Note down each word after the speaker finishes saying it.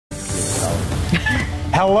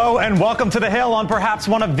Hello and welcome to The Hill on perhaps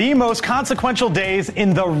one of the most consequential days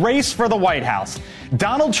in the race for the White House.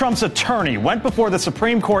 Donald Trump's attorney went before the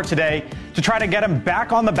Supreme Court today to try to get him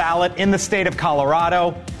back on the ballot in the state of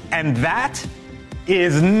Colorado. And that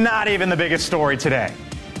is not even the biggest story today.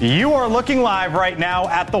 You are looking live right now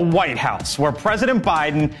at the White House, where President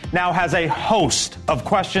Biden now has a host of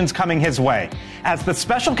questions coming his way, as the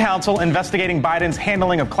special counsel investigating Biden's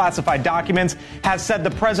handling of classified documents has said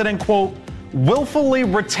the president, quote, willfully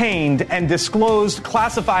retained and disclosed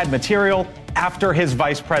classified material after his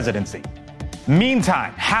vice presidency.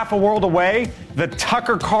 Meantime, half a world away, the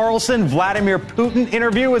Tucker Carlson Vladimir Putin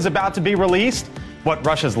interview is about to be released, what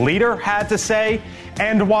Russia's leader had to say,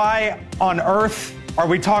 and why on earth are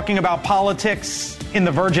we talking about politics in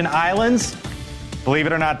the Virgin Islands? Believe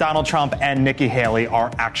it or not, Donald Trump and Nikki Haley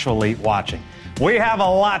are actually watching. We have a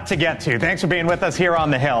lot to get to. Thanks for being with us here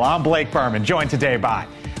on The Hill. I'm Blake Berman, joined today by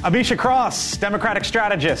Amisha Cross, Democratic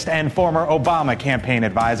strategist and former Obama campaign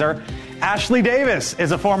advisor. Ashley Davis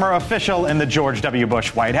is a former official in the George W.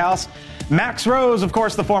 Bush White House. Max Rose, of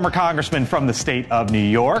course, the former congressman from the state of New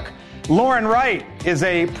York. Lauren Wright is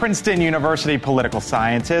a Princeton University political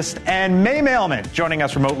scientist. And May Mailman, joining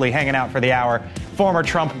us remotely, hanging out for the hour, former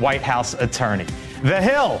Trump White House attorney. The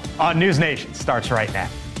Hill on News Nation starts right now.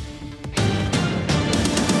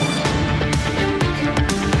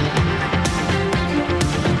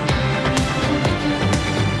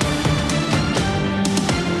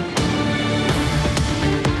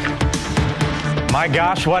 My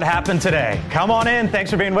gosh, what happened today? Come on in.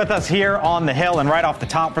 Thanks for being with us here on The Hill. And right off the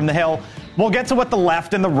top from The Hill, we'll get to what the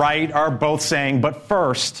left and the right are both saying. But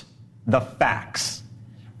first, the facts.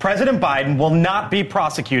 President Biden will not be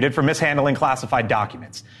prosecuted for mishandling classified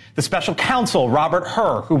documents. The special counsel, Robert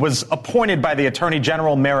Hur, who was appointed by the Attorney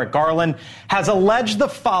General Merrick Garland, has alleged the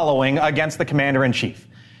following against the commander-in-chief: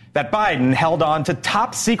 that Biden held on to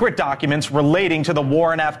top secret documents relating to the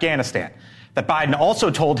war in Afghanistan. That Biden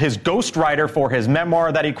also told his ghostwriter for his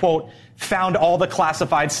memoir that he, quote, found all the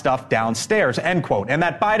classified stuff downstairs, end quote. And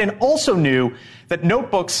that Biden also knew that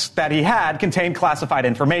notebooks that he had contained classified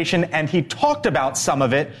information, and he talked about some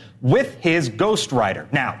of it with his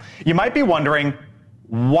ghostwriter. Now, you might be wondering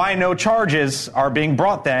why no charges are being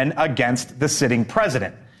brought then against the sitting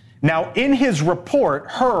president. Now, in his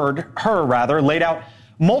report, Hur laid out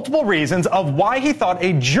multiple reasons of why he thought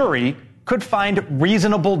a jury could find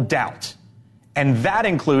reasonable doubt. And that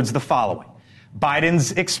includes the following.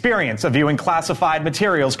 Biden's experience of viewing classified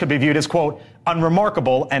materials could be viewed as, quote,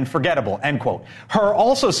 unremarkable and forgettable, end quote. Hur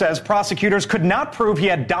also says prosecutors could not prove he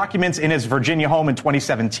had documents in his Virginia home in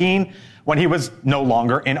 2017 when he was no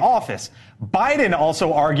longer in office. Biden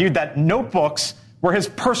also argued that notebooks were his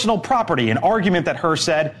personal property, an argument that Hur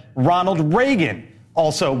said Ronald Reagan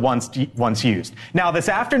also once used. Now, this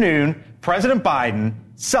afternoon, President Biden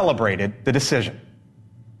celebrated the decision.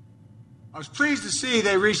 I was pleased to see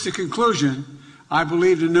they reached a conclusion I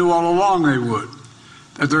believed and knew all along they would,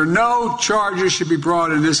 that there are no charges should be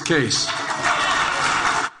brought in this case.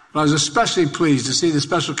 But I was especially pleased to see the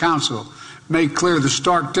special counsel make clear the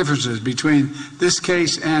stark differences between this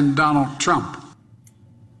case and Donald Trump.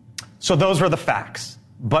 So those were the facts.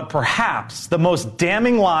 But perhaps the most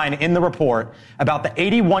damning line in the report about the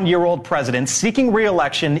 81-year-old president seeking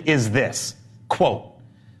re-election is this, quote,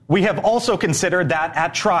 we have also considered that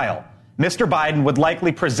at trial, Mr. Biden would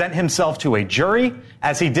likely present himself to a jury,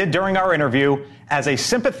 as he did during our interview, as a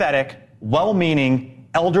sympathetic, well-meaning,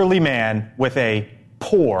 elderly man with a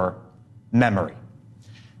poor memory.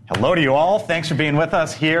 Hello to you all. Thanks for being with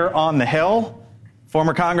us here on The Hill.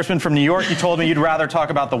 Former congressman from New York, you told me you'd rather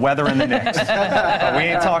talk about the weather and the Knicks. But we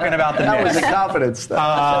ain't talking about the Knicks. That was the confidence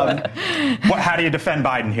stuff. How do you defend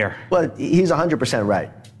Biden here? Well, he's 100%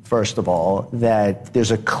 right, first of all, that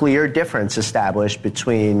there's a clear difference established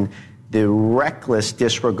between the reckless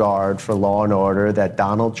disregard for law and order that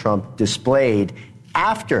Donald Trump displayed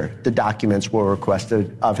after the documents were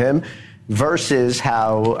requested of him versus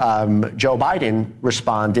how Joe Biden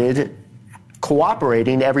responded,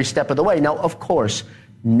 cooperating every step of the way. Now, of course,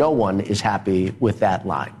 no one is happy with that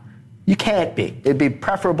line. You can't be. It'd be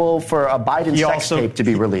preferable for a Biden sex tape to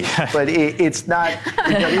be released, but it's not.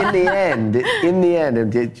 In the end,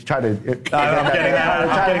 and try to. I'm getting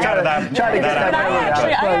that.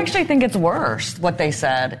 I actually think it's worse what they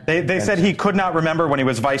said. They said he could not remember when he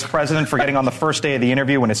was vice president, forgetting on the first day of the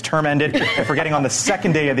interview when his term ended, and forgetting on the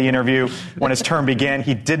second day of the interview when his term began.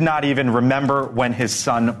 He did not even remember when his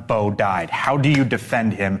son Beau died. How do you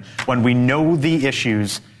defend him when we know the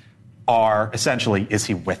issues are essentially, is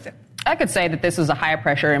he with it? I could say that this was a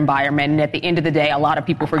high-pressure environment, and at the end of the day, a lot of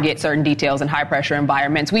people forget certain details in high-pressure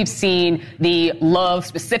environments. We've seen the love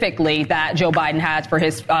specifically that Joe Biden has for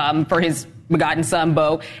his begotten son,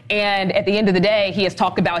 Beau, and at the end of the day, he has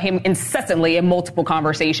talked about him incessantly in multiple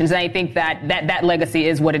conversations, and I think that legacy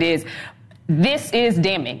is what it is. This is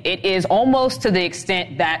damning. It is almost to the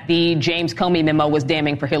extent that the James Comey memo was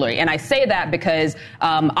damning for Hillary. And I say that because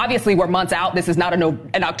obviously we're months out. This is not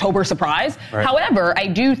an October surprise. Right. However, I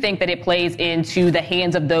do think that it plays into the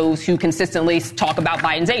hands of those who consistently talk about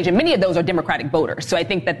Biden's age. And many of those are Democratic voters. So I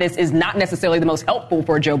think that this is not necessarily the most helpful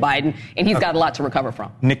for Joe Biden. And he's got a lot to recover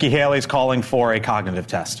from. Nikki Haley's calling for a cognitive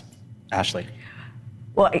test. Ashley.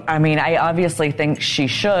 Well, I mean, I obviously think she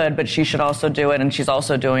should, but she should also do it, and she's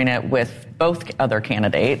also doing it with both other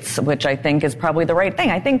candidates, which I think is probably the right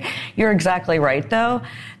thing. I think you're exactly right, though,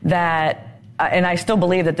 that, and I still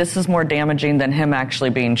believe that this is more damaging than him actually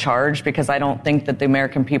being charged, because I don't think that the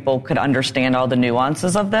American people could understand all the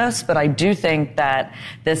nuances of this, but I do think that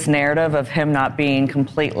this narrative of him not being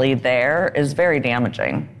completely there is very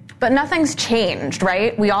damaging. But nothing's changed,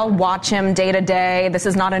 right? We all watch him day to day. This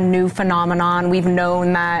is not a new phenomenon. We've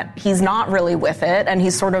known that he's not really with it, and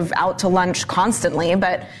he's sort of out to lunch constantly.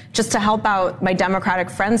 But just to help out my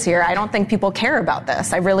Democratic friends here, I don't think people care about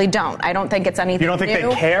this. I really don't. I don't think it's anything new. You don't think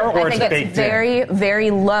they care, or it's baked in? I think it's very,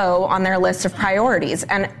 very low on their list of priorities.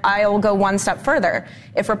 And I will go one step further.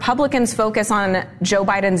 If Republicans focus on Joe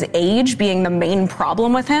Biden's age being the main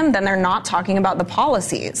problem with him, then they're not talking about the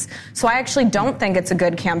policies. So I actually don't think it's a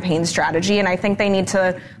good campaign strategy, and I think they need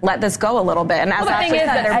to let this go a little bit. And as the thing is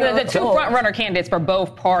that the two front-runner candidates for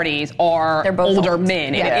both parties are older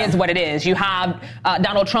men, and it is what it is. You have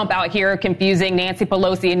Donald Trump out here confusing Nancy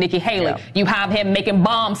Pelosi and Nikki Haley. Yeah. You have him making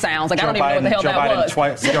bomb sounds. Like, I don't even know what the hell that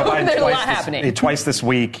was. Joe Biden there's a lot happening. Twice this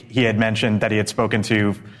week, he had mentioned that he had spoken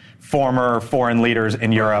to former foreign leaders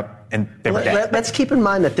in Europe, and they were dead. Let's keep in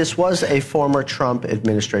mind that this was a former Trump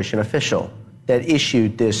administration official that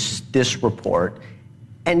issued this report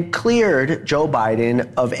and cleared Joe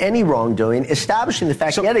Biden of any wrongdoing, establishing the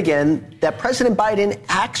fact, yet again, that President Biden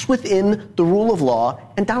acts within the rule of law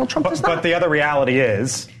and Donald Trump does not. But the other reality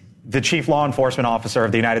is the chief law enforcement officer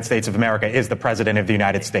of the United States of America is the president of the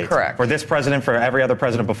United States. Correct. For this president, for every other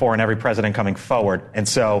president before, and every president coming forward. And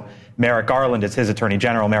so Merrick Garland is his attorney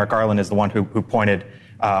general. Merrick Garland is the one who appointed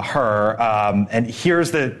her. And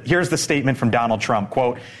here's the statement from Donald Trump,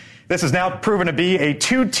 quote, "This has now proven to be a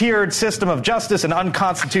two-tiered system of justice and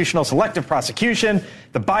unconstitutional selective prosecution.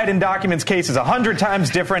 The Biden documents case is 100 times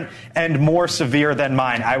different and more severe than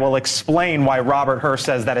mine." I will explain why Robert Hur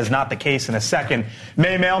says that is not the case in a second.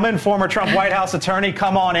 May Mailman, former Trump White House attorney,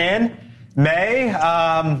 come on in. May,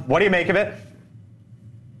 what do you make of it?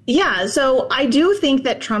 Yeah, so I do think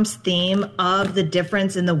that Trump's theme of the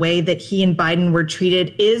difference in the way that he and Biden were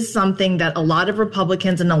treated is something that a lot of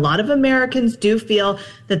Republicans and a lot of Americans do feel,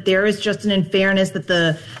 that there is just an unfairness,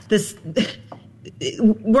 that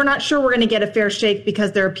we're not sure we're going to get a fair shake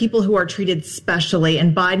because there are people who are treated specially,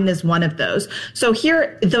 and Biden is one of those. So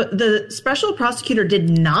here, the special prosecutor did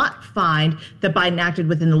not find that Biden acted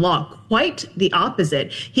within the law. Quite the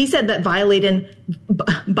opposite. He said that Biden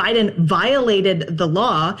violated the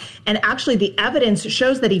law, and actually the evidence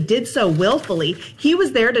shows that he did so willfully. He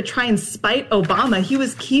was there to try and spite Obama. He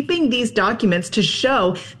was keeping these documents to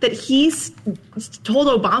show that he told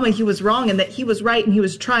Obama he was wrong and that he was right, and he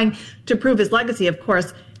was trying to prove his legacy. Of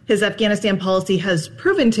course, his Afghanistan policy has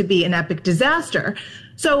proven to be an epic disaster.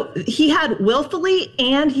 So he had willfully,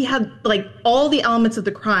 and he had like all the elements of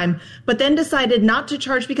the crime, but then decided not to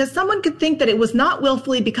charge because someone could think that it was not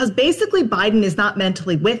willfully because basically Biden is not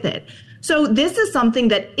mentally with it. So this is something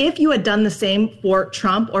that if you had done the same for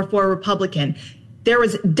Trump or for a Republican, there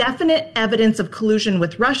was definite evidence of collusion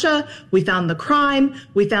with Russia. We found the crime.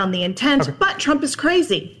 We found the intent. Okay. But Trump is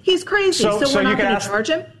crazy. He's crazy. So we're not going to charge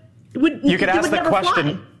him. You could ask the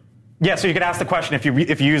question. Fly. Yeah, so you could ask the question, if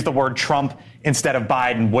you use the word Trump instead of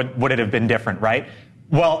Biden, would it have been different, right?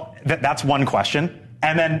 Well, that's one question.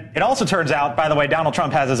 And then it also turns out, by the way, Donald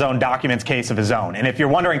Trump has his own documents case of his own. And if you're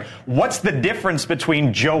wondering what's the difference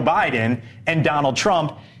between Joe Biden and Donald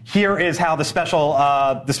Trump, here is how the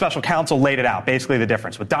special counsel laid it out. Basically the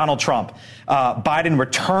difference. With Donald Trump, Biden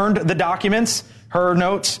returned the documents, her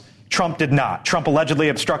notes. Trump did not. Trump allegedly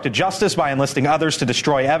obstructed justice by enlisting others to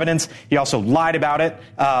destroy evidence. He also lied about it.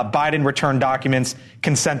 Biden returned documents,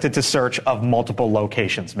 consented to search of multiple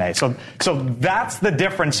locations, May. So that's the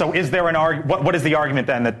difference. So is there what is the argument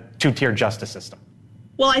then, the two-tiered justice system?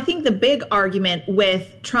 Well, I think the big argument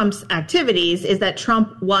with Trump's activities is that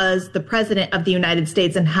Trump was the president of the United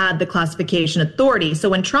States and had the classification authority. So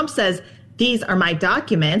when Trump says these are my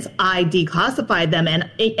documents. I declassified them.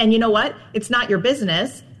 And you know what? It's not your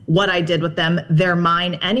business what I did with them. They're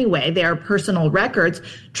mine anyway. They are personal records.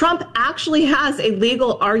 Trump actually has a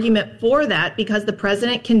legal argument for that because the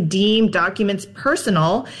president can deem documents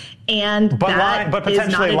personal, and but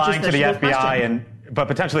potentially lying to the FBI but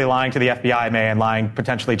potentially lying to the FBI, and lying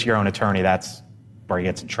potentially to your own attorney. That's where he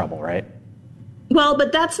gets in trouble, right? Well,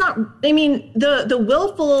 but that's not. I mean, the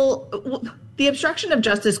obstruction of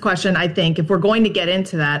justice question, I think, if we're going to get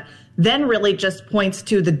into that, then really just points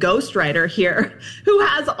to the ghostwriter here who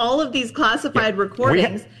has all of these classified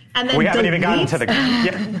recordings. And then we haven't even gotten to the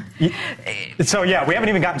we haven't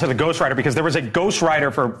even gotten to the ghostwriter, because there was a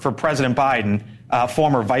ghostwriter for President Biden,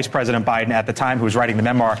 former Vice President Biden at the time, who was writing the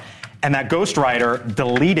memoir, and that ghostwriter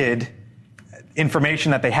deleted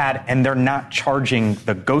information that they had, and they're not charging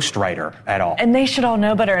the ghostwriter at all. And they should all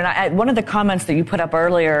know better. And one of the comments that you put up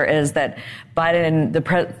earlier is that Biden,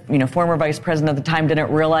 the former vice president at the time, didn't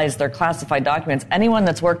realize they're classified documents. Anyone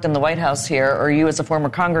that's worked in the White House here, or you as a former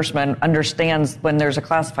congressman, understands when there's a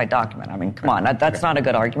classified document. I mean, come on, that's not a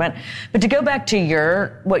good argument. But to go back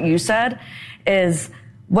to what you said is,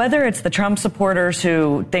 whether it's the Trump supporters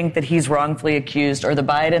who think that he's wrongfully accused, or the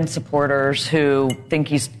Biden supporters who think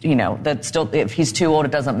he's, that still, if he's too old,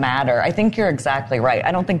 it doesn't matter. I think you're exactly right.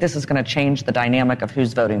 I don't think this is going to change the dynamic of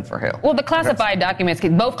who's voting for who. Well, the classified documents,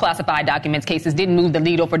 both classified documents cases didn't move the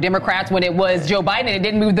needle for Democrats when it was Joe Biden. It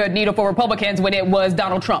didn't move the needle for Republicans when it was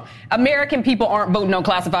Donald Trump. American people aren't voting on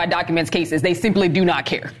classified documents cases. They simply do not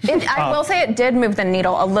care. I will say it did move the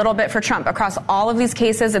needle a little bit for Trump. Across all of these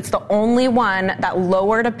cases, it's the only one that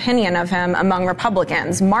lowered opinion of him among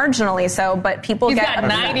Republicans, marginally so, but people He's got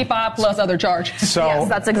 95 plus other charges. So yes,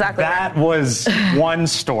 that's exactly that right. was one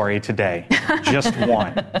story today, just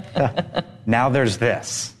one. Now there's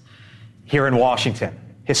this. Here in Washington,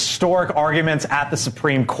 historic arguments at the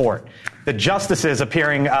Supreme Court. The justices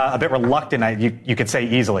appearing a bit reluctant, you could say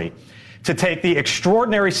easily, to take the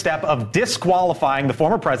extraordinary step of disqualifying the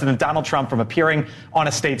former president, Donald Trump, from appearing on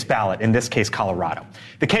a state's ballot, in this case, Colorado.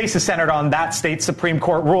 The case is centered on that state's Supreme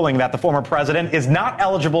Court ruling that the former president is not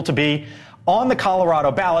eligible to be on the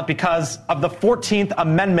Colorado ballot because of the 14th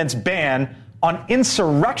Amendment's ban on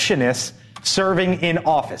insurrectionists serving in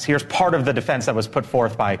office. Here's part of the defense that was put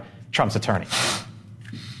forth by Trump's attorney.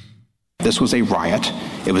 This was a riot.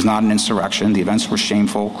 It was not an insurrection. The events were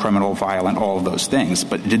shameful, criminal, violent, all of those things,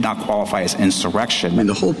 but it did not qualify as insurrection. I mean,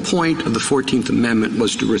 the whole point of the 14th Amendment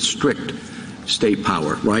was to restrict state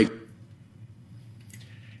power, right?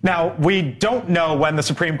 Now, we don't know when the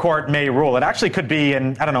Supreme Court may rule. It actually could be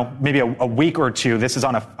in, maybe a week or two. This is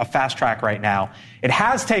on a fast track right now. It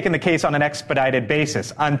has taken the case on an expedited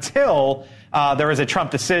basis. Until there is a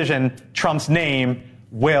Trump decision, Trump's name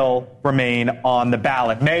will remain on the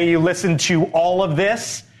ballot. May you listen to all of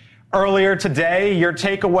this earlier today. Your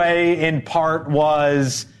takeaway in part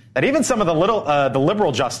was that even some of the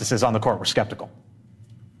liberal justices on the court were skeptical.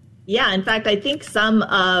 Yeah, in fact, I think some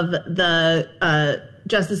of the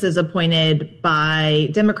justices appointed by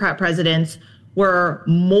Democrat presidents were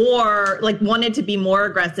wanted to be more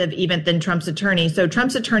aggressive even than Trump's attorney. So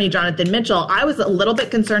Trump's attorney, Jonathan Mitchell, I was a little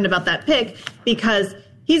bit concerned about that pick because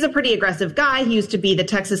he's a pretty aggressive guy. He used to be the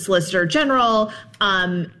Texas Solicitor General,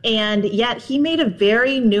 and yet he made a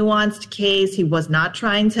very nuanced case. He was not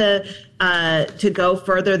trying to go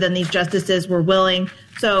further than these justices were willing.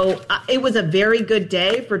 So it was a very good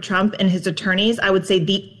day for Trump and his attorneys. I would say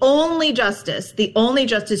the only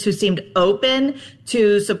justice who seemed open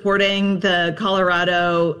to supporting the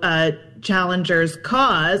Colorado challengers'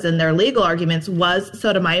 cause and their legal arguments was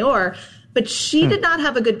Sotomayor. But she did not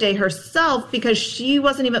have a good day herself because she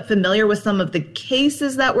wasn't even familiar with some of the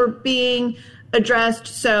cases that were being addressed.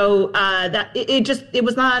 So that it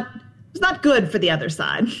was not good for the other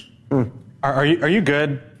side. Are you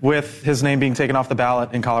good with his name being taken off the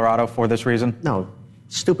ballot in Colorado for this reason? No,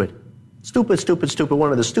 stupid. Stupid.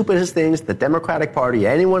 One of the stupidest things the Democratic Party,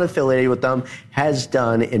 anyone affiliated with them, has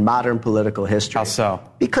done in modern political history. How so?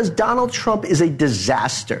 Because Donald Trump is a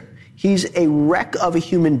disaster. He's a wreck of a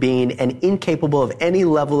human being and incapable of any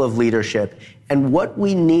level of leadership. And what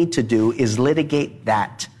we need to do is litigate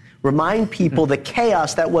that. Remind people the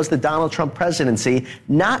chaos that was the Donald Trump presidency,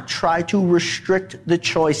 not try to restrict the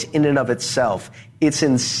choice in and of itself. It's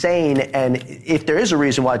insane. And if there is a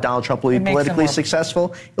reason why Donald Trump will be politically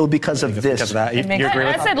successful, it will be because of this. Because of that. You agree with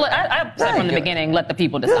that? I said from the beginning, let the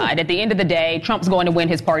people decide. At the end of the day, Trump's going to win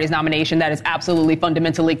his party's nomination. That is absolutely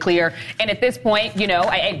fundamentally clear. And at this point,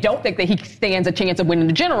 I don't think that he stands a chance of winning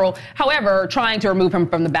the general. However, trying to remove him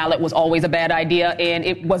from the ballot was always a bad idea, and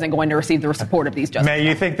it wasn't going to receive the support of these justices. May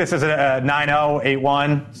you think this is a 9-0,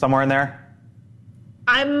 8-1, somewhere in there?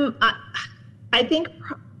 I think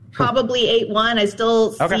probably 8-1. I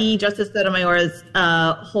still see Justice Sotomayor's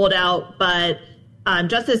holdout, but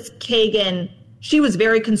Justice Kagan, she was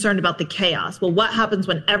very concerned about the chaos. Well, what happens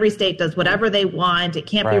when every state does whatever they want? It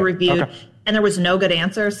can't be reviewed. And there was no good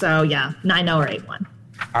answer. So, 9-0 or 8-1.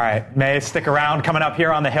 All right, May, stick around. Coming up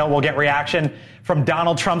here on The Hill, we'll get reaction from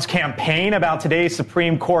Donald Trump's campaign about today's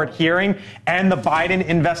Supreme Court hearing and the Biden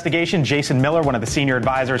investigation. Jason Miller, one of the senior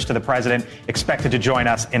advisors to the president, expected to join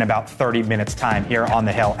us in about 30 minutes' time here on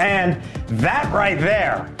The Hill. And that right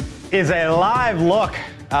there is a live look,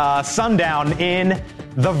 sundown in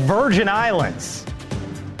the Virgin Islands.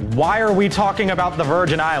 Why are we talking about the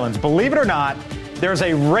Virgin Islands? Believe it or not, there's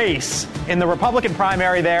a race in the Republican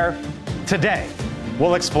primary there today.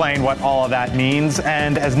 We'll explain what all of that means.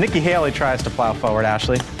 And as Nikki Haley tries to plow forward,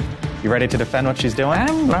 Ashley, you ready to defend what she's doing?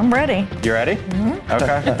 I'm ready. You ready? Mm-hmm.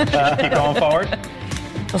 Okay. Keep going forward.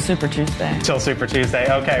 Till Super Tuesday. Till Super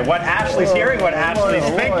Tuesday. Okay. What Ashley's hearing, what Ashley's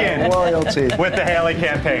thinking with the Haley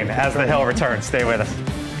campaign as The Hill returns. Stay with us.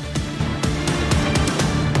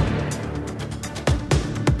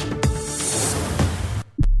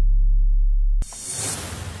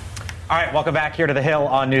 All right, welcome back here to The Hill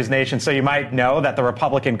on News Nation. So you might know that the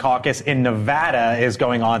Republican caucus in Nevada is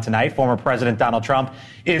going on tonight. Former President Donald Trump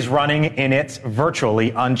is running in it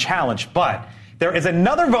virtually unchallenged. But there is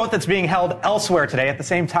another vote that's being held elsewhere today at the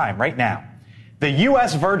same time, right now. The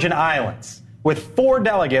U.S. Virgin Islands, with 4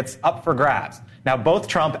 delegates up for grabs. Now, both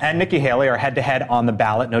Trump and Nikki Haley are head-to-head on the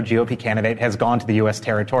ballot. No GOP candidate has gone to the U.S.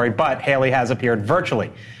 territory, but Haley has appeared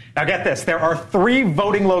virtually. Now, get this. There are 3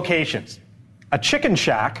 voting locations. A chicken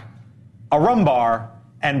shack, a rum bar,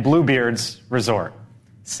 and Bluebeard's Resort.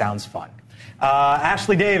 Sounds fun.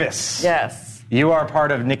 Ashley Davis. Yes. You are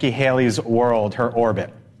part of Nikki Haley's world, her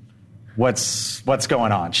orbit. What's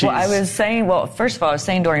going on? Well, I was saying, first of all, I was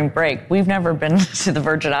saying during break, we've never been to the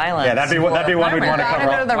Virgin Islands. Yeah, that'd be one we'd want to cover.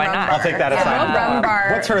 Why not? I'll take that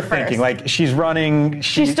aside. What's her thinking? Like, she's running...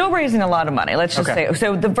 She's still raising a lot of money, let's just say.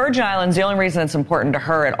 So the Virgin Islands, the only reason it's important to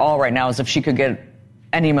her at all right now is if she could get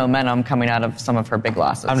any momentum coming out of some of her big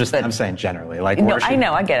losses. I'm saying generally. Like, no, I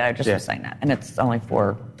know, I get it. I just was saying that. And it's only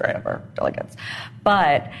 4 whatever delegates.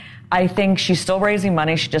 But I think she's still raising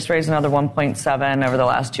money. She just raised another 1.7 over the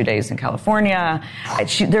last 2 days in California.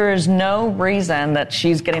 There is no reason that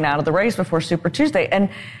she's getting out of the race before Super Tuesday. And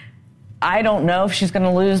I don't know if she's going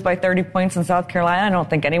to lose by 30 points in South Carolina. I don't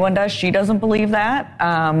think anyone does. She doesn't believe that.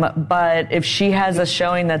 But if she has a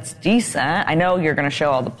showing that's decent, I know you're going to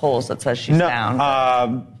show all the polls that says she's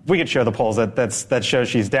down. We could show the polls that show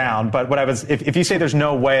she's down. But if you say there's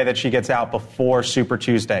no way that she gets out before Super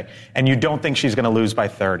Tuesday, and you don't think she's going to lose by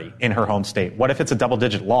 30 in her home state, what if it's a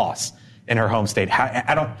double-digit loss in her home state?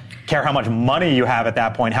 I don't care how much money you have at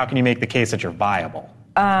that point. How can you make the case that you're viable?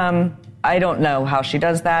 I don't know how she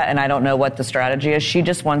does that, and I don't know what the strategy is. She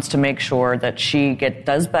just wants to make sure that she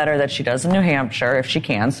does better that she does in New Hampshire, if she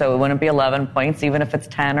can. So it wouldn't be 11 points, even if it's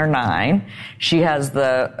 10 or 9. She has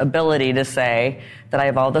the ability to say that I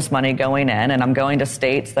have all this money going in, and I'm going to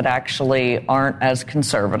states that actually aren't as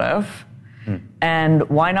conservative. And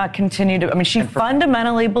why not continue to... I mean, she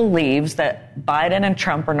fundamentally believes that Biden and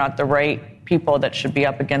Trump are not the right people that should be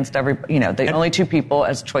up against the only 2 people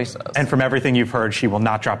as choices. And from everything you've heard, she will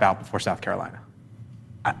not drop out before South Carolina.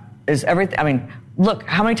 Look,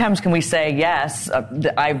 how many times can we say yes?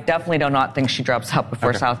 I definitely do not think she drops out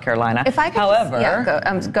before South Carolina. If I could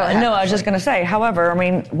go ahead. No, I was just going to say, however,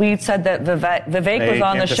 we said that Vivek was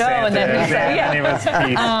on the show, and then he said, he was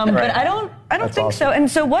peace. But I don't think so.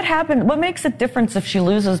 And so what happened? What makes a difference if she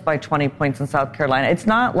loses by 20 points in South Carolina? It's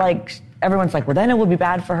not like everyone's like, well, then it would be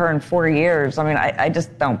bad for her in 4 years. I mean, I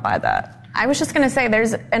just don't buy that. I was just going to say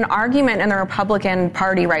there's an argument in the Republican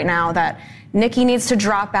Party right now that Nikki needs to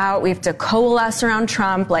drop out. We have to coalesce around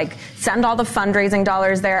Trump, send all the fundraising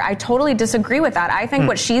dollars there. I totally disagree with that. I think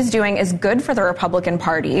what she's doing is good for the Republican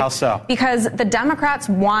Party. How so? Because the Democrats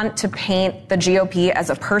want to paint the GOP as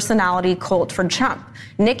a personality cult for Trump.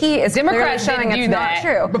 Nikki is Democrats clearly showing it's not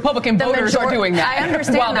true. Republican voters are doing that. I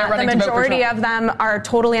understand that. The majority of them are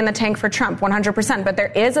totally in the tank for Trump, 100%. But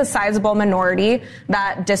there is a sizable minority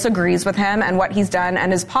that disagrees with him and what he's done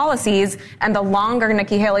and his policies. And the longer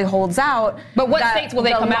Nikki Haley holds out, but what states will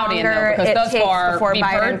they come out in, though? Because thus far, we've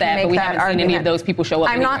heard that, but we haven't seen any of those people show up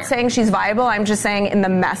I'm not saying she's viable. I'm just saying in the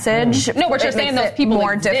message. No, we're just saying those people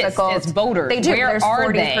more difficult as voters. They do. Where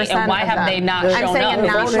are they, and why have they not shown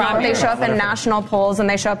up? They show up in national polls, and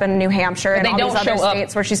they show up in New Hampshire and all these other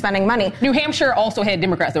states where she's spending money. New Hampshire also had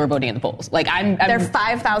Democrats that were voting in the polls. There are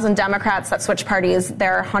 5,000 Democrats that switch parties.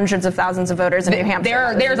 There are hundreds of thousands of voters in New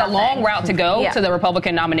Hampshire. There's a long route to go to the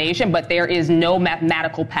Republican nomination, but there is no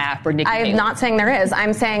mathematical path for Nikki Haley I'm not saying there is.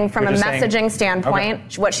 I'm saying from a messaging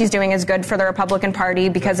standpoint, what she's doing is good for the Republican Party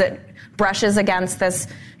because it brushes against this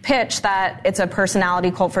pitch that it's a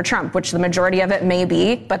personality cult for Trump, which the majority of it may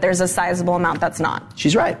be, but there's a sizable amount that's not.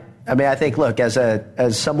 She's right. I mean, I think, look,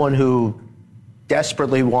 as someone who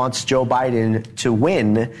desperately wants Joe Biden to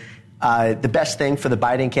win, the best thing for the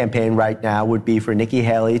Biden campaign right now would be for Nikki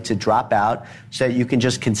Haley to drop out so that you can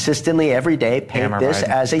just consistently every day paint this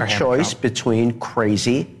as a choice between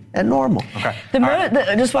crazy and normal. Okay.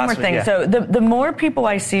 Just one more thing. Yeah. So the more people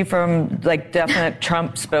I see from like definite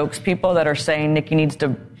Trump spokespeople that are saying Nikki needs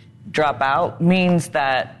to drop out means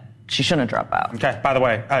that she shouldn't drop out. Okay. By the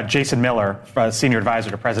way, Jason Miller, senior advisor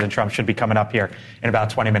to President Trump, should be coming up here in about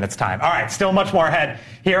 20 minutes' time. All right. Still much more ahead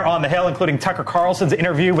here on the Hill, including Tucker Carlson's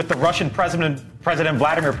interview with the Russian President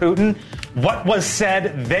Vladimir Putin. What was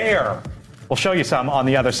said there? We'll show you some on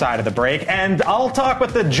the other side of the break. And I'll talk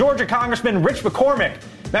with the Georgia Congressman Rich McCormick,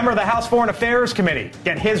 member of the House Foreign Affairs Committee,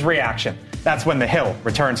 get his reaction. That's when the Hill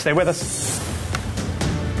returns. Stay with us.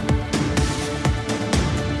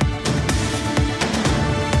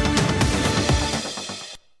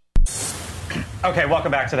 Okay,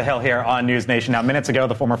 welcome back to the Hill here on News Nation. Now, minutes ago,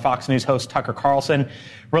 the former Fox News host Tucker Carlson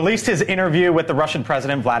released his interview with the Russian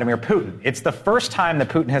President Vladimir Putin. It's the first time that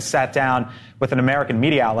Putin has sat down with an American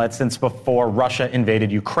media outlet since before Russia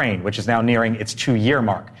invaded Ukraine, which is now nearing its 2-year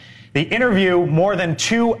mark. The interview, more than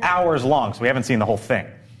 2 hours long, so we haven't seen the whole thing.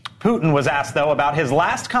 Putin was asked, though, about his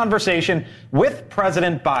last conversation with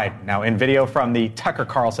President Biden. Now, in video from the Tucker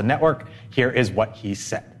Carlson network, here is what he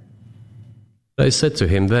said. I said to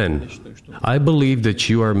him then, I believe that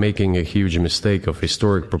you are making a huge mistake of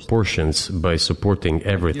historic proportions by supporting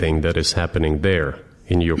everything that is happening there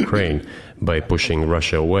in Ukraine by pushing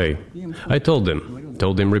Russia away. I told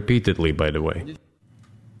him repeatedly, by the way.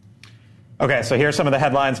 Okay, so here's some of the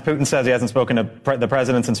headlines. Putin says he hasn't spoken to the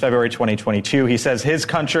president since February 2022. He says his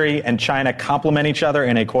country and China complement each other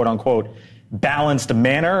in a quote-unquote balanced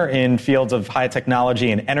manner in fields of high technology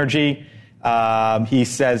and energy. He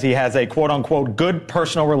says he has a quote-unquote good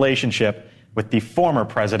personal relationship with the former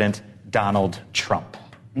president, Donald Trump.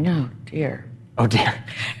 No, dear. Oh, dear.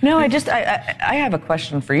 No, I have a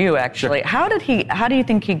question for you, actually. Sure. How do you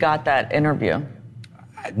think he got that interview?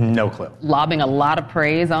 No clue. Lobbing a lot of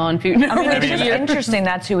praise on Putin. I mean, it's just interesting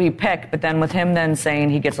that's who he picked, but then with him then saying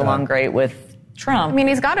he gets along great with Trump. I mean,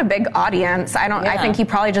 he's got a big audience. I think he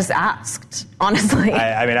probably just asked, honestly.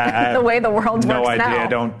 I the way the world no works idea.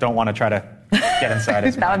 now. Don't want to try to get inside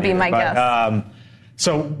his That would be my guess.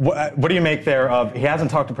 So what do you make there of he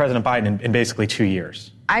hasn't talked to President Biden in basically 2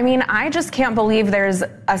 years? I mean, I just can't believe there's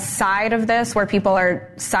a side of this where people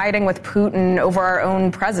are siding with Putin over our own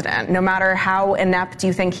president, no matter how inept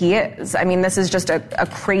you think he is. I mean, this is just a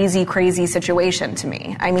crazy, crazy situation to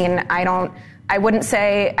me. I mean, I wouldn't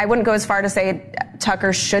go as far to say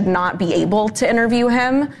Tucker should not be able to interview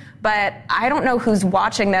him, but I don't know who's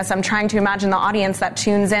watching this. I'm trying to imagine the audience that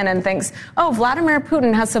tunes in and thinks, oh, Vladimir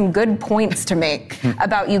Putin has some good points to make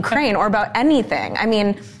about Ukraine or about anything. I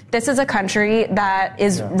mean, this is a country that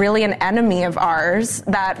is really an enemy of ours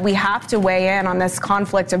that we have to weigh in on this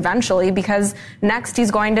conflict eventually because next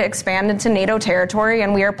he's going to expand into NATO territory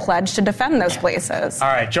and we are pledged to defend those places. All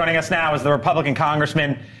right, joining us now is the Republican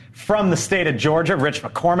congressman from the state of Georgia, Rich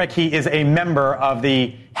McCormick. He is a member of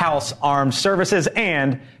the House Armed Services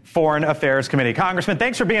and Foreign Affairs Committee. Congressman,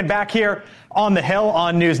 thanks for being back here on the Hill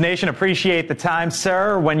on News Nation. Appreciate the time,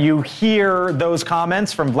 sir. When you hear those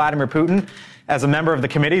comments from Vladimir Putin as a member of the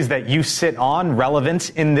committees that you sit on,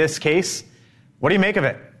 relevant in this case, what do you make of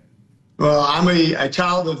it? Well, I'm a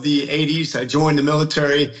child of the 80s. I joined the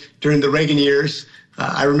military during the Reagan years.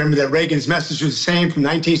 I remember that Reagan's message was the same from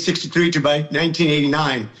 1963 to about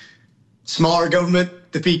 1989. Smaller government,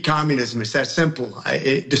 defeat communism. It's that simple.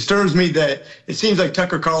 It disturbs me that it seems like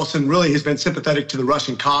Tucker Carlson really has been sympathetic to the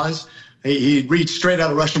Russian cause. He reads straight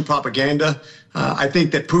out of Russian propaganda. I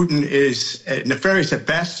think that Putin is nefarious at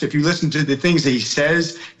best. If you listen to the things that he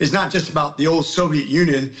says, it's not just about the old Soviet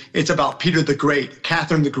Union. It's about Peter the Great,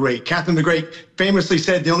 Catherine the Great. Catherine the Great famously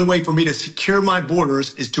said, the only way for me to secure my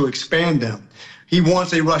borders is to expand them. He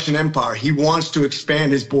wants a Russian empire. He wants to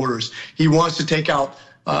expand his borders. He wants to take out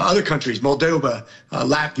other countries, Moldova,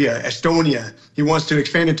 Latvia, Estonia. He wants to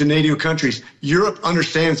expand into NATO countries. Europe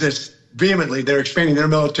understands this vehemently. They're expanding their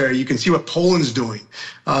military. You can see what Poland's doing.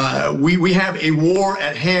 We have a war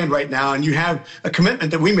at hand right now, and you have a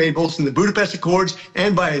commitment that we made both in the Budapest Accords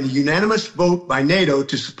and by a unanimous vote by NATO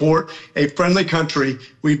to support a friendly country.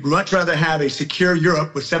 We'd much rather have a secure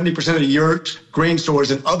Europe with 70% of Europe's grain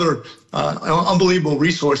stores and other unbelievable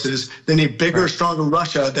resources than a bigger, stronger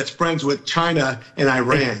Russia that's friends with China and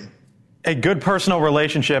Iran. a good personal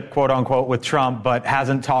relationship, quote unquote, with Trump, but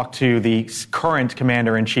hasn't talked to the current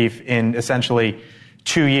commander-in-chief in essentially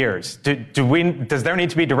 2 years. Does there need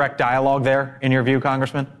to be direct dialogue there, in your view,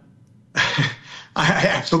 Congressman?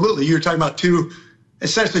 Absolutely. You're talking about two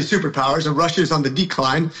essentially superpowers, and Russia is on the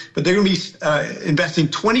decline, but they're going to be investing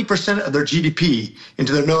 20% of their GDP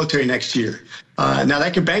into their military next year. Now,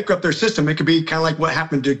 that could bankrupt their system. It could be kind of like what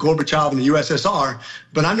happened to Gorbachev in the USSR,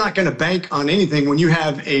 but I'm not going to bank on anything when you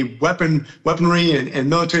have a weaponry and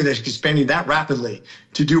military that's expanding that rapidly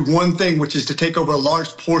to do one thing, which is to take over a large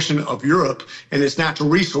portion of Europe and its natural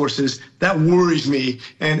resources. That worries me,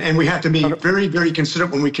 and we have to be very, very considerate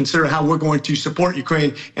when we consider how we're going to support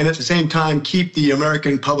Ukraine and at the same time keep the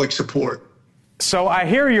American public support. So I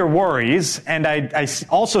hear your worries, and I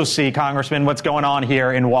also see, Congressman, what's going on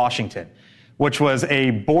here in Washington, which was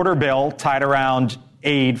a border bill tied around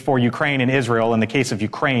aid for Ukraine and Israel. In the case of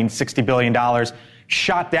Ukraine, $60 billion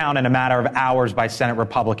shot down in a matter of hours by Senate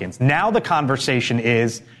Republicans. Now the conversation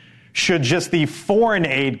is, should just the foreign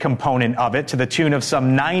aid component of it, to the tune of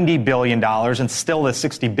some $90 billion and still the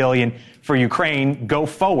 $60 billion for Ukraine, go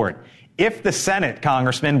forward? If the Senate,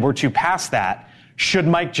 Congressman, were to pass that, should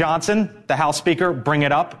Mike Johnson, the House Speaker, bring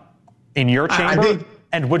it up in your chamber?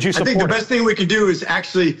 And would you support it? I think the best thing we could do is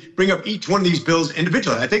actually bring up each one of these bills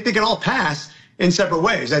individually. I think they can all pass in separate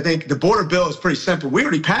ways. I think the border bill is pretty simple. We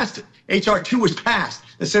already passed it. H.R. 2 was passed.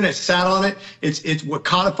 The Senate sat on it. It's what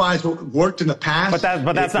codifies what worked in the past.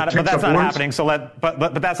 But that's not happening. So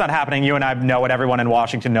but that's not happening. You and I know it. Everyone in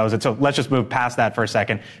Washington knows it. So let's just move past that for a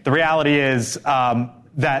second. The reality is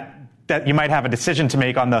that you might have a decision to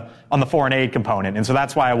make on the foreign aid component. And so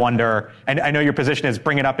that's why I wonder, and I know your position is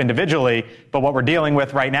bring it up individually, but what we're dealing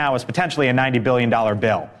with right now is potentially a $90 billion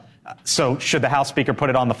bill. So should the House Speaker put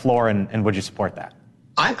it on the floor, and would you support that?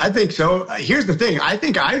 I think so. Here's the thing. I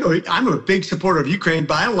think I'm a big supporter of Ukraine,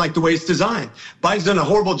 but I don't like the way it's designed. Biden's done a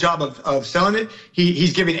horrible job of selling it.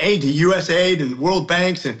 He's giving aid to USAID and World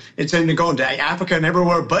Banks, and it's going to go into Africa and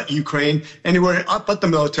everywhere but Ukraine, anywhere up but the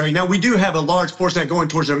military. Now, we do have a large portion going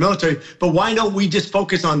towards our military, but why don't we just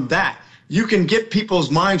focus on that? You can get people's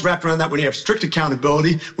minds wrapped around that when you have strict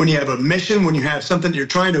accountability, when you have a mission, when you have something that you're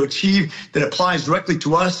trying to achieve that applies directly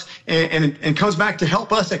to us and comes back to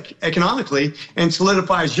help us economically and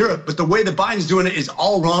solidifies Europe. But the way that Biden's doing it is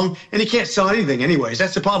all wrong, and he can't sell anything anyways.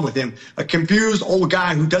 That's the problem with him. A confused old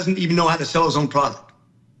guy who doesn't even know how to sell his own product.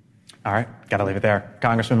 All right. Got to leave it there.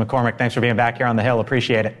 Congressman McCormick, thanks for being back here on the Hill.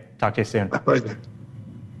 Appreciate it. Talk to you soon. My pleasure.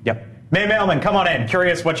 Yep. May Mailman, come on in.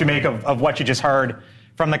 Curious what you make of what you just heard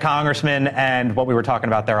from the congressman and what we were talking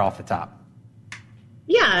about there off the top.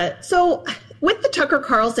 Yeah. So with the Tucker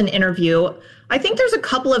Carlson interview, I think there's a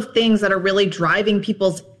couple of things that are really driving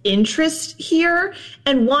people's interest here.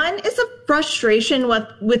 And one is a frustration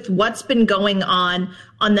with what's been going on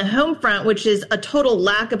the home front, which is a total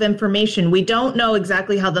lack of information. We don't know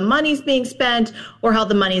exactly how the money's being spent or how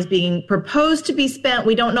the money is being proposed to be spent.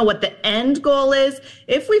 We don't know what the end goal is.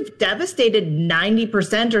 If we've devastated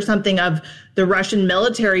 90% or something of the Russian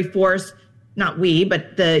military force, not we,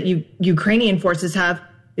 but the Ukrainian forces have,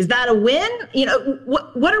 is that a win? You know,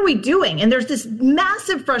 what are we doing? And there's this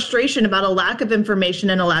massive frustration about a lack of information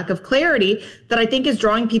and a lack of clarity that I think is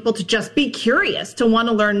drawing people to just be curious, to want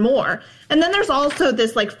to learn more. And then there's also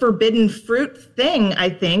this like forbidden fruit thing, I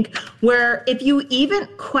think, where if you even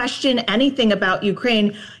question anything about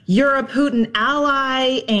Ukraine, you're a Putin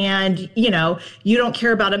ally and, you know, you don't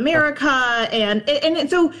care about America. And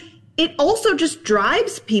so it also just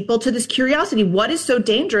drives people to this curiosity. What is so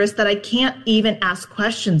dangerous that I can't even ask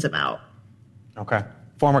questions about? Okay.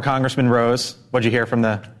 Former Congressman Rose, what'd you hear from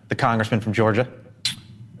the congressman from Georgia?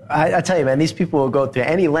 I tell you, man, these people will go to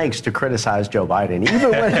any lengths to criticize Joe Biden,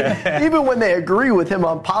 even when they agree with him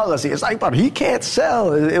on policy. It's like, but he can't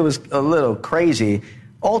sell. It was a little crazy.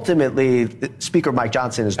 Ultimately, Speaker Mike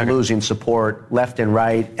Johnson is losing support left and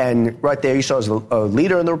right. And right there, you saw as a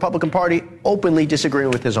leader in the Republican Party openly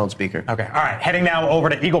disagreeing with his own speaker. Okay. All right. Heading now over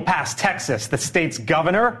to Eagle Pass, Texas. The state's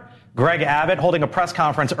governor, Greg Abbott, holding a press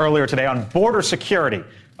conference earlier today on border security.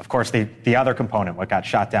 Of course, the other component, what got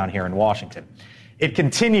shot down here in Washington. It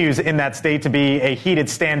continues in that state to be a heated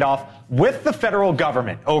standoff with the federal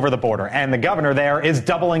government over the border. And the governor there is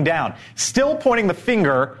doubling down, still pointing the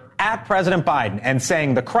finger at President Biden and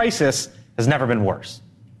saying the crisis has never been worse.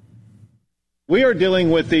 We are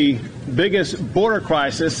dealing with the biggest border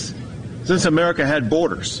crisis since America had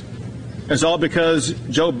borders. It's all because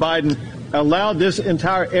Joe Biden allowed this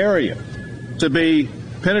entire area to be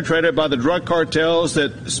penetrated by the drug cartels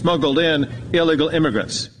that smuggled in illegal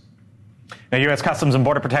immigrants. Now, U.S. Customs and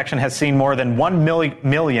Border Protection has seen more than 1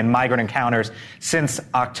 million migrant encounters since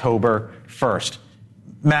October 1st.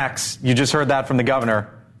 Max, you just heard that from the governor.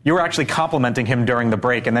 You were actually complimenting him during the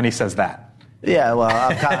break, and then he says that. Yeah, well,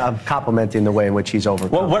 I'm complimenting the way in which he's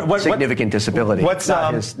overcome significant disability.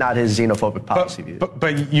 Not his xenophobic policy views.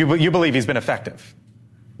 But you believe he's been effective?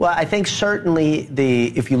 Well, I think certainly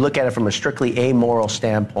if you look at it from a strictly amoral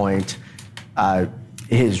standpoint,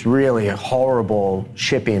 his really horrible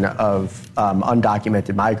shipping of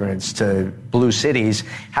undocumented migrants to blue cities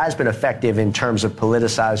has been effective in terms of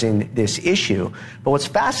politicizing this issue. But what's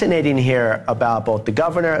fascinating here about both the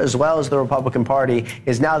governor as well as the Republican Party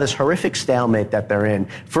is now this horrific stalemate that they're in.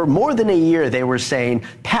 For more than a year, they were saying,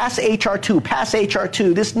 pass H.R. 2, pass H.R.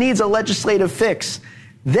 2. This needs a legislative fix.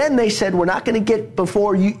 Then they said, we're not going to get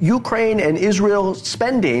before Ukraine and Israel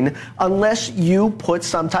spending unless you put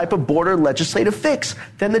some type of border legislative fix.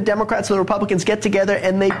 Then the Democrats and the Republicans get together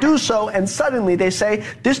and they do so, and suddenly they say,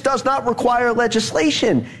 this does not require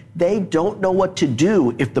legislation. They don't know what to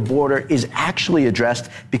do if the border is actually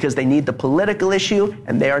addressed because they need the political issue,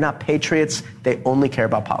 and they are not patriots. They only care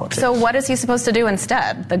about politics. So what is he supposed to do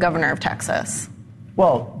instead, the governor of Texas?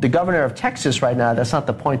 Well, the governor of Texas right now, that's not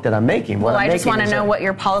the point that I'm making. I just want to know what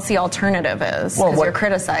your policy alternative is, because you're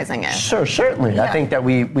criticizing it. Sure, certainly. Yeah. I think that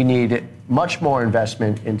we need much more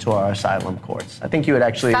investment into our asylum courts. I think you would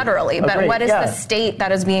actually federally, agree. But what is the state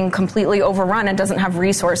that is being completely overrun and doesn't have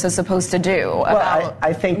resources supposed to do? Well,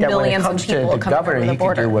 I think that when it comes to the governor, he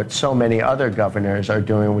can do what so many other governors are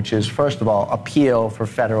doing, which is, first of all, appeal for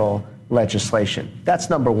federal legislation. That's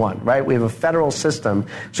number one, right? We have a federal system.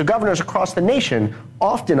 So governors across the nation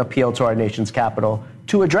often appeal to our nation's capital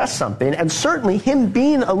to address something. And certainly him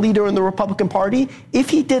being a leader in the Republican Party, if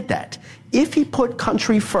he did that, if he put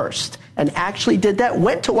country first and actually did that,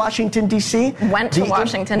 went to Washington, D.C.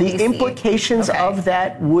 The implications of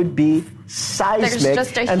that would be seismic. There's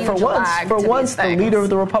just a and huge for once the leader of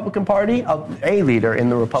the Republican Party, a leader in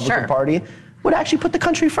the Republican Party, would actually put the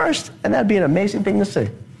country first. And that'd be an amazing thing to see.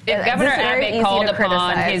 If Governor Abbott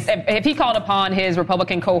called upon his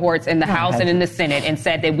Republican cohorts in the House and in the Senate and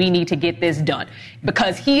said that we need to get this done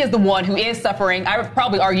because he is the one who is suffering, I would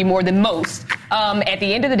probably argue more than most. At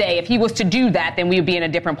the end of the day, if he was to do that, then we would be in a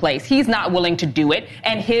different place. He's not willing to do it.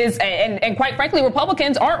 And quite frankly,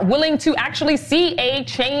 Republicans aren't willing to actually see a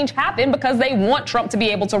change happen because they want Trump to be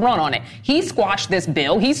able to run on it. He squashed this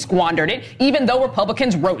bill. He squandered it, even though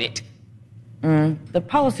Republicans wrote it. The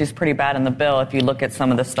policy is pretty bad in the bill if you look at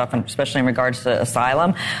some of the stuff, especially in regards to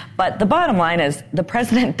asylum. But the bottom line is the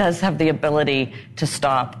president does have the ability to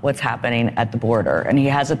stop what's happening at the border, and he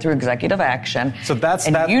has it through executive action. So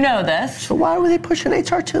you know this. So why were they pushing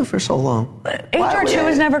H.R. 2 for so long? H.R. 2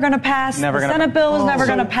 is never going to pass. The Senate bill is never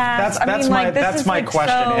going to pass. That's my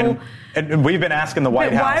question. And we've been asking the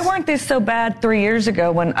White House. Why weren't they so bad 3 years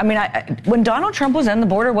ago when Donald Trump was in, the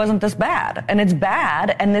border wasn't this bad. And it's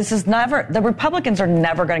bad, and the Republicans are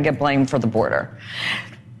never going to get blamed for the border.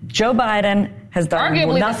 Joe Biden has done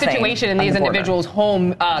arguably nothing. The situation in these individuals'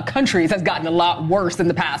 home countries has gotten a lot worse in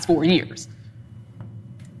the past 4 years.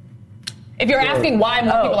 If you're asking why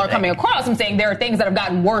more people are coming across, I'm saying there are things that have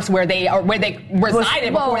gotten worse where they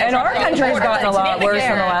resided before. And our country has gotten a lot worse in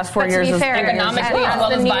the last 4 years. Economically, as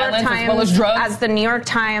well as violence, as well as drugs. As the New York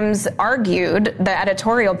Times argued, the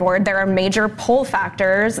editorial board, there are major poll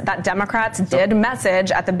factors that Democrats did message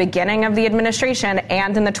at the beginning of the administration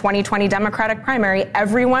and in the 2020 Democratic primary.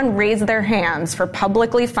 Everyone raised their hands for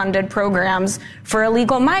publicly funded programs for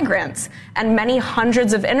illegal migrants, and many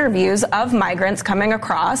hundreds of interviews of migrants coming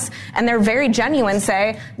across, and they're very genuine,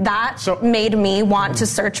 say that made me want to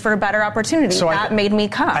search for a better opportunity. That made me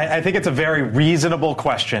come. I think it's a very reasonable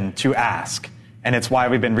question to ask, and it's why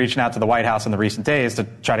we've been reaching out to the White House in the recent days to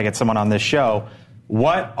try to get someone on this show.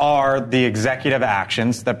 What are the executive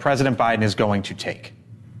actions that President Biden is going to take,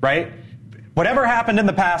 right? Whatever happened in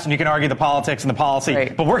the past, and you can argue the politics and the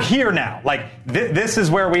policy, but we're here now. This is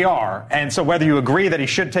where we are. And so whether you agree that he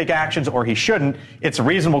should take actions or he shouldn't, it's a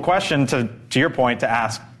reasonable question to your point, to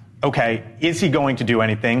ask, okay, is he going to do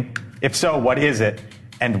anything? If so, what is it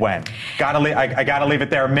and when? I got to leave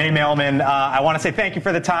it there. May Mailman, I want to say thank you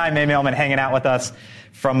for the time. May Mailman hanging out with us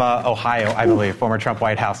from Ohio, I believe, former Trump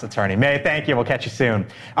White House attorney. May, thank you. We'll catch you soon.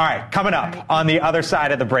 All right, coming up on the other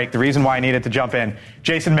side of the break, the reason why I needed to jump in,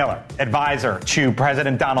 Jason Miller, advisor to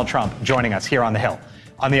President Donald Trump, joining us here on the Hill.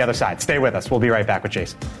 On the other side, stay with us. We'll be right back with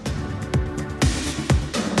Jason.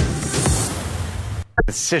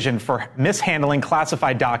 Decision for mishandling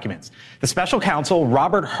classified documents. The special counsel,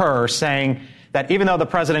 Robert Hur, saying that even though the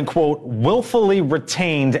president, quote, willfully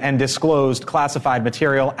retained and disclosed classified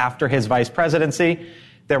material after his vice presidency,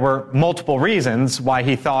 there were multiple reasons why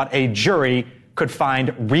he thought a jury could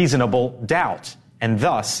find reasonable doubt and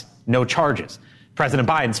thus no charges. President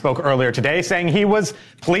Biden spoke earlier today saying he was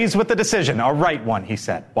pleased with the decision, a right one, he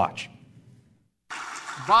said. Watch.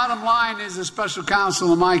 Bottom line is the special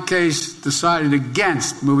counsel in my case decided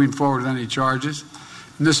against moving forward with any charges,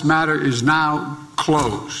 and this matter is now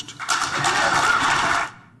closed.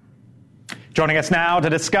 Joining us now to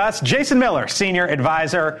discuss, Jason Miller, senior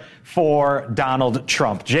advisor for Donald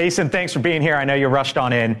Trump. Jason, thanks for being here. I know you rushed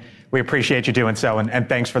on in. We appreciate you doing so, and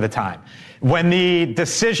thanks for the time. When the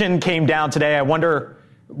decision came down today, I wonder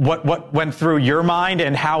what went through your mind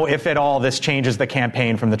and how, if at all, this changes the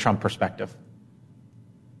campaign from the Trump perspective.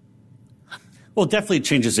 Well, it definitely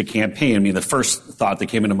changes the campaign. I mean, the first thought that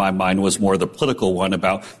came into my mind was more the political one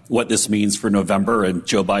about what this means for November and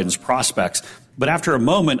Joe Biden's prospects. But after a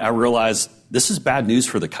moment, I realized this is bad news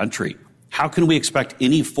for the country. How can we expect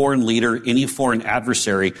any foreign leader, any foreign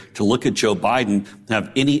adversary to look at Joe Biden and have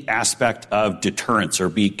any aspect of deterrence or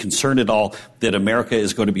be concerned at all that America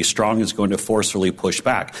is going to be strong, is going to forcefully push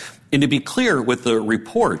back? And to be clear, with the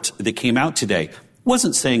report that came out today,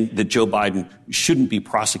 wasn't saying that Joe Biden shouldn't be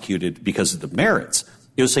prosecuted because of the merits.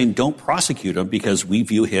 It was saying don't prosecute him because we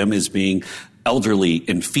view him as being elderly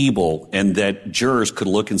and feeble, and that jurors could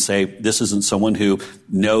look and say, this isn't someone who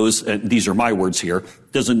knows, these are my words here,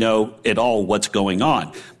 doesn't know at all what's going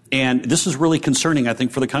on. And this is really concerning, I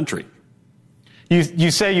think, for the country.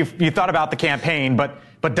 You say you thought about the campaign,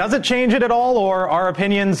 but does it change it at all, or are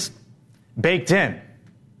opinions baked in?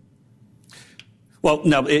 Well,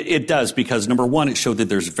 no, it does, because number one, it showed that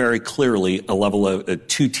there's very clearly a level of a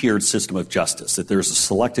two-tiered system of justice, that there's a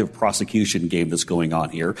selective prosecution game that's going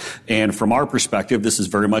on here. And from our perspective, this is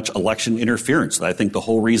very much election interference. I think the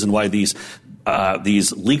whole reason why these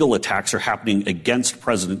legal attacks are happening against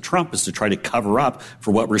President Trump is to try to cover up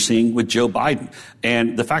for what we're seeing with Joe Biden.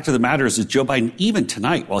 And the fact of the matter is that Joe Biden, even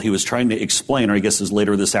tonight, while he was trying to explain, or I guess is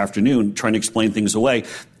later this afternoon, trying to explain things away,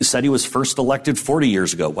 said he was first elected 40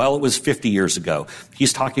 years ago. Well, it was 50 years ago.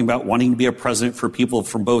 He's talking about wanting to be a president for people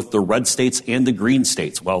from both the red states and the green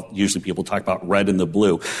states. Well, usually people talk about red and the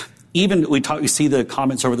blue. Even we see the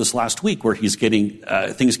comments over this last week where he's getting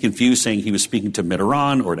things confused, saying he was speaking to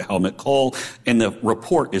Mitterrand or to Helmut Kohl. And the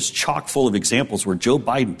report is chock full of examples where Joe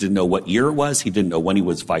Biden didn't know what year it was. He didn't know when he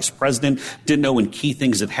was vice president, didn't know when key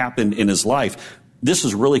things had happened in his life. This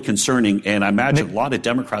is really concerning. And I imagine a lot of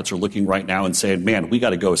Democrats are looking right now and saying, man, we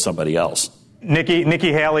got to go with somebody else.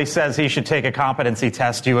 Nikki Haley says he should take a competency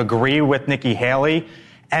test. Do you agree with Nikki Haley?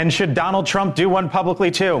 And should Donald Trump do one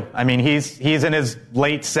publicly, too? I mean, he's in his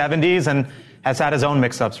late 70s and has had his own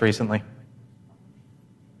mix-ups recently.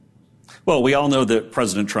 Well, we all know that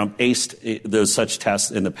President Trump aced those such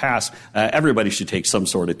tests in the past. Everybody should take some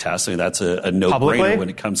sort of test. I mean, that's a no-brainer when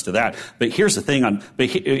it comes to that. But here's the thing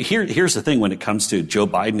here's the thing when it comes to Joe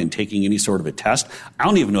Biden and taking any sort of a test. I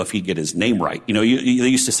don't even know if he'd get his name right. You know, they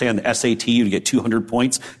used to say on the SAT you'd get 200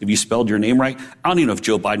 points if you spelled your name right. I don't even know if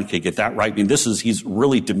Joe Biden could get that right. I mean, he's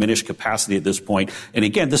really diminished capacity at this point. And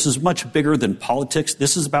again, this is much bigger than politics.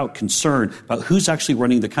 This is about concern about who's actually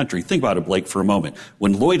running the country. Think about it, Blake, for a moment.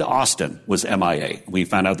 When Lloyd Austin was MIA, we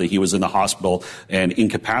found out that he was in the hospital and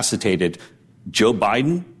incapacitated. Joe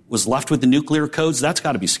Biden was left with the nuclear codes. That's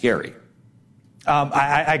got to be scary.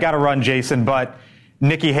 I got to run, Jason, but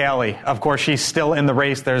Nikki Haley, of course, she's still in the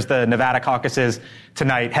race. There's the Nevada caucuses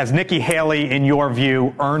tonight. Has Nikki Haley, in your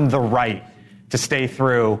view, earned the right to stay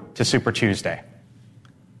through to Super Tuesday?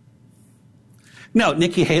 No,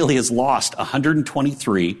 Nikki Haley has lost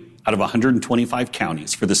 123 out of 125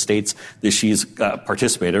 counties for the states that she's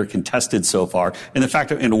participated or contested so far. And the fact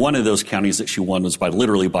that in one of those counties that she won was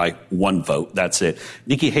literally by one vote. That's it.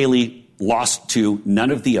 Nikki Haley lost to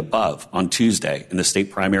none of the above on Tuesday in the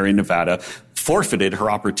state primary in Nevada, forfeited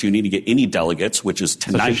her opportunity to get any delegates, which is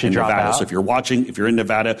tonight in Nevada. So if you're in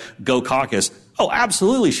Nevada, go caucus. Oh,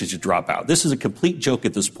 absolutely, she should drop out. This is a complete joke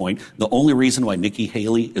at this point. The only reason why Nikki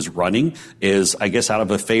Haley is running is, I guess, out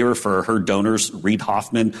of a favor for her donors, Reid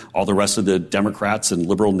Hoffman, all the rest of the Democrats and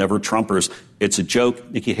liberal never-Trumpers. It's a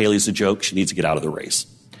joke. Nikki Haley's a joke. She needs to get out of the race.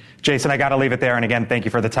 Jason, I got to leave it there. And again, thank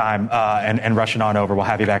you for the time and rushing on over. We'll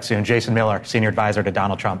have you back soon. Jason Miller, senior advisor to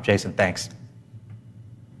Donald Trump. Jason, thanks.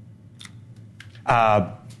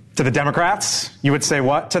 To the Democrats, you would say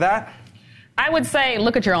what to that? I would say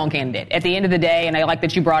look at your own candidate. At the end of the day, and I like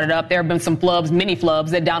that you brought it up, there have been some many flubs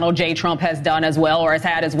that Donald J. Trump has done as well, or has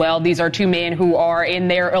had as well. These are two men who are in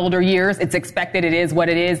their elder years. It's expected. It is what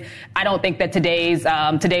it is. I don't think that today's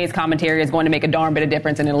commentary is going to make a darn bit of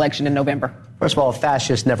difference in an election in November. First of all,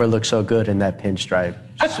 fascists never look so good in that pinstripe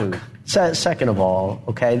suit. Second of all,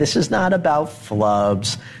 okay, this is not about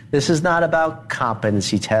flubs. This is not about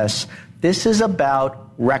competency tests. This is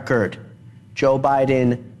about record. Joe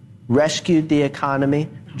Biden rescued the economy.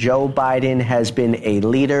 Joe Biden has been a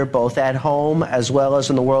leader both at home as well as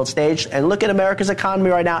on the world stage. And look at America's economy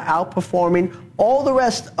right now, outperforming all the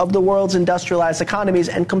rest of the world's industrialized economies,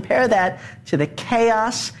 and compare that to the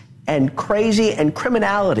chaos and crazy and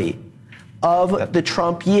criminality of the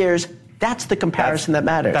Trump years. That's the comparison that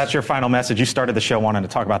matters. That's your final message. You started the show wanting to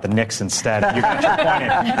talk about the Knicks instead. You got your point in.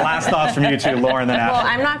 Last thoughts from you two, Lauren, then after. Well,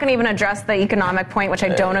 I'm not going to even address the economic point, which I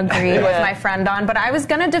don't agree with my friend on, but I was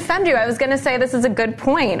going to defend you. I was going to say this is a good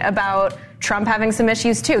point about Trump having some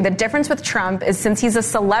issues, too. The difference with Trump is since he's a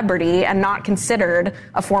celebrity and not considered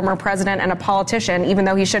a former president and a politician, even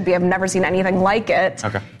though he should be, I've never seen anything like it,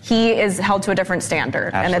 he is held to a different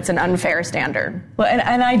standard, and it's an unfair standard. Well,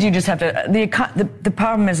 and I do just have to, the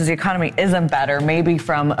problem is the economy isn't better, maybe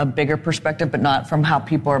from a bigger perspective, but not from how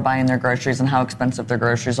people are buying their groceries and how expensive their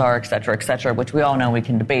groceries are, et cetera, which we all know we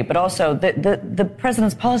can debate. But also, the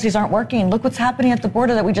president's policies aren't working. Look what's happening at the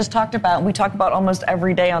border that we just talked about, and we talk about almost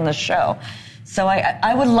every day on this show. So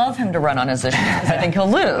I would love him to run on his issues because I think he'll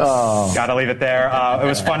lose. Got to leave it there. It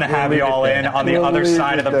was fun to have you all in. On the other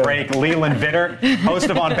side of the break, Leland Vittert, host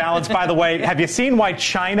of On Balance. By the way, have you seen why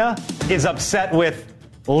China is upset with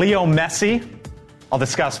Leo Messi? I'll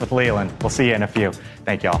discuss with Leland. We'll see you in a few.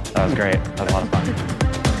 Thank y'all. That was great. That was a lot of fun.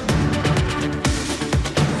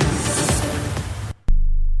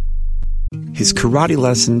 His karate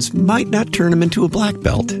lessons might not turn him into a black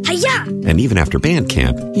belt. Hi-ya! And even after band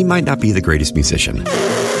camp, he might not be the greatest musician.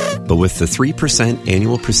 But with the 3%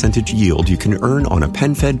 annual percentage yield you can earn on a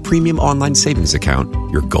PenFed premium online savings account,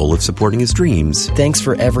 your goal of supporting his dreams... Thanks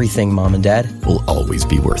for everything, Mom and Dad. ...will always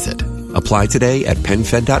be worth it. Apply today at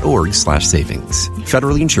PenFed.org/savings.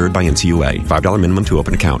 Federally insured by NCUA. $5 minimum to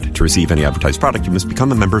open account. To receive any advertised product, you must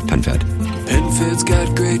become a member of PenFed. PenFed's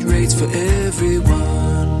got great rates for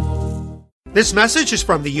everyone. This message is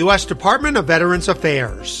from the U.S. Department of Veterans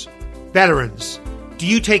Affairs. Veterans, do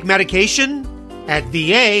you take medication? At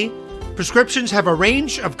VA, prescriptions have a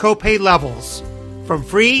range of copay levels, from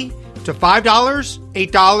free to $5,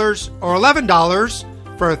 $8, or $11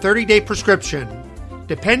 for a 30-day prescription,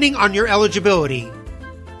 depending on your eligibility.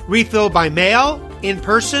 Refill by mail, in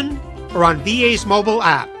person, or on VA's mobile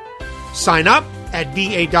app. Sign up at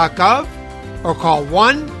va.gov or call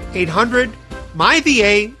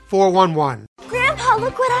 1-800-MyVA411. Grandpa,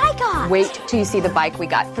 look what I got! Wait till you see the bike we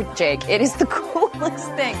got for Jake. It is the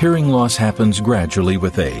coolest thing. Hearing loss happens gradually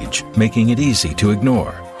with age, making it easy to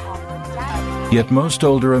ignore. Yet most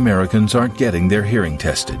older Americans aren't getting their hearing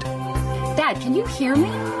tested. Dad, can you hear me?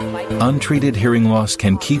 Untreated hearing loss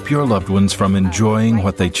can keep your loved ones from enjoying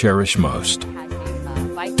what they cherish most.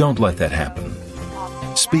 Don't let that happen.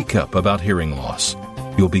 Speak up about hearing loss.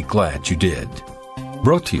 You'll be glad you did.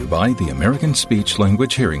 Brought to you by the American Speech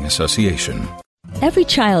Language Hearing Association. Every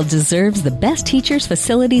child deserves the best teachers,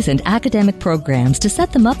 facilities, and academic programs to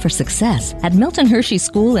set them up for success. At Milton Hershey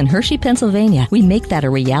School in Hershey, Pennsylvania, we make that a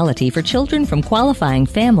reality for children from qualifying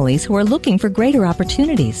families who are looking for greater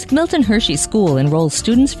opportunities. Milton Hershey School enrolls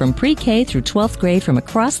students from pre-K through 12th grade from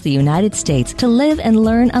across the United States to live and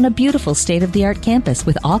learn on a beautiful state-of-the-art campus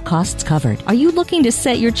with all costs covered. Are you looking to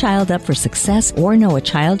set your child up for success or know a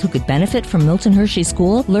child who could benefit from Milton Hershey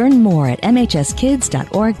School? Learn more at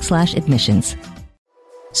mhskids.org/admissions.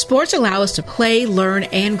 Sports allow us to play, learn,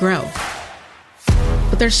 and grow.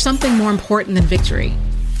 But there's something more important than victory.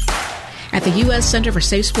 At the U.S. Center for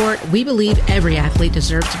Safe Sport, we believe every athlete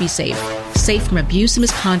deserves to be safe. Safe from abuse and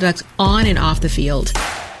misconduct on and off the field.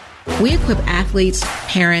 We equip athletes,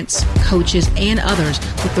 parents, coaches, and others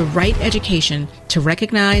with the right education to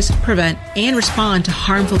recognize, prevent, and respond to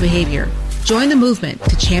harmful behavior. Join the movement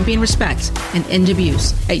to champion respect and end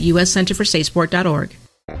abuse at uscenterforsafesport.org.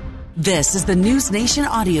 This is the News Nation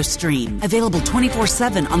audio stream, available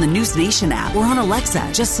 24/7 on the News Nation app or on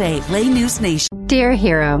Alexa. Just say, play News Nation. Dear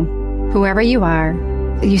hero, whoever you are,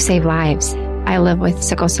 you save lives. I live with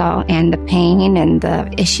sickle cell and the pain and the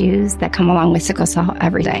issues that come along with sickle cell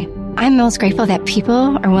every day. I'm most grateful that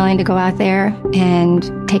people are willing to go out there and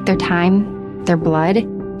take their time, their blood,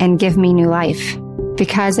 and give me new life.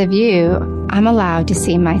 Because of you, I'm allowed to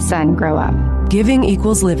see my son grow up. Giving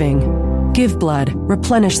equals living. Give blood.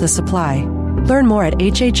 Replenish the supply. Learn more at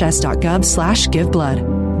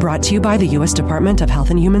hhs.gov/giveblood. Brought to you by the U.S. Department of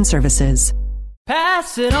Health and Human Services.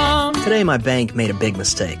 Pass it on. Today my bank made a big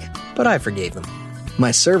mistake, but I forgave them.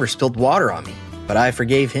 My server spilled water on me, but I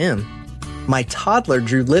forgave him. My toddler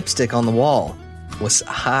drew lipstick on the wall. Was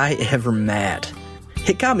I ever mad?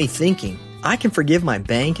 It got me thinking, I can forgive my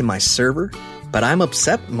bank and my server, but I'm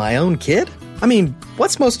upset with my own kid? I mean,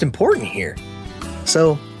 what's most important here?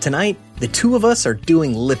 So, tonight, the two of us are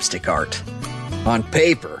doing lipstick art. On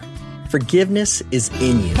paper. Forgiveness is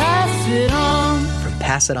in you. Pass it on. From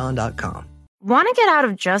PassItOn.com. Want to get out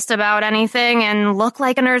of just about anything and look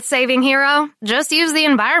like an earth-saving hero? Just use the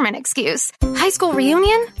environment excuse. High school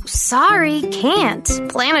reunion? Sorry, can't.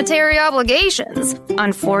 Planetary obligations.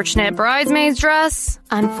 Unfortunate bridesmaid's dress?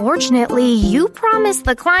 Unfortunately, you promised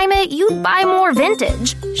the climate you'd buy more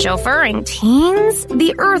vintage. Chauffeuring teens?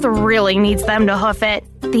 The earth really needs them to hoof it.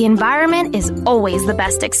 The environment is always the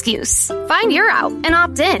best excuse. Find your out and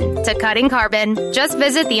opt in to Cutting Carbon. Just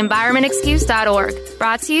visit theenvironmentexcuse.org.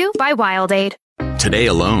 Brought to you by WildAid. Today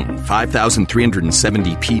alone,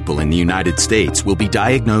 5,370 people in the United States will be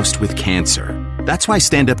diagnosed with cancer. That's why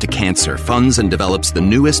Stand Up to Cancer funds and develops the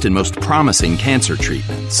newest and most promising cancer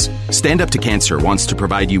treatments. Stand Up to Cancer wants to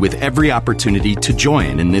provide you with every opportunity to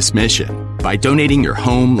join in this mission. By donating your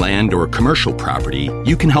home, land, or commercial property,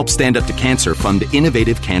 you can help Stand Up to Cancer fund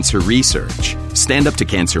innovative cancer research. Stand Up to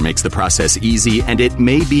Cancer makes the process easy, and it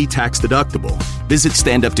may be tax deductible. Visit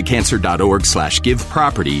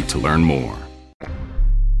standuptocancer.org/giveproperty to learn more.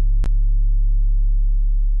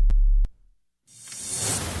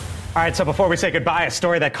 All right, so before we say goodbye, a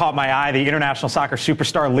story that caught my eye. The international soccer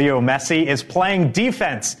superstar Leo Messi is playing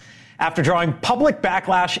defense after drawing public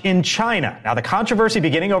backlash in China. Now, the controversy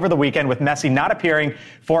beginning over the weekend with Messi not appearing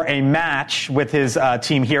for a match with his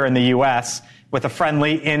team here in the U.S. with a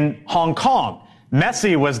friendly in Hong Kong.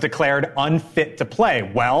 Messi was declared unfit to play.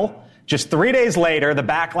 Well, just 3 days later, the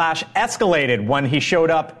backlash escalated when he showed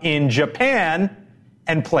up in Japan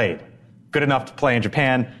and played. Good enough to play in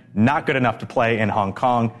Japan, not good enough to play in Hong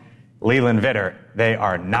Kong. Leland Vitter, they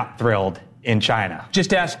are not thrilled in China.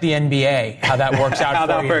 Just ask the NBA how that works out. How for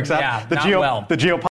that you. works out. Yeah, The not well. geopolitics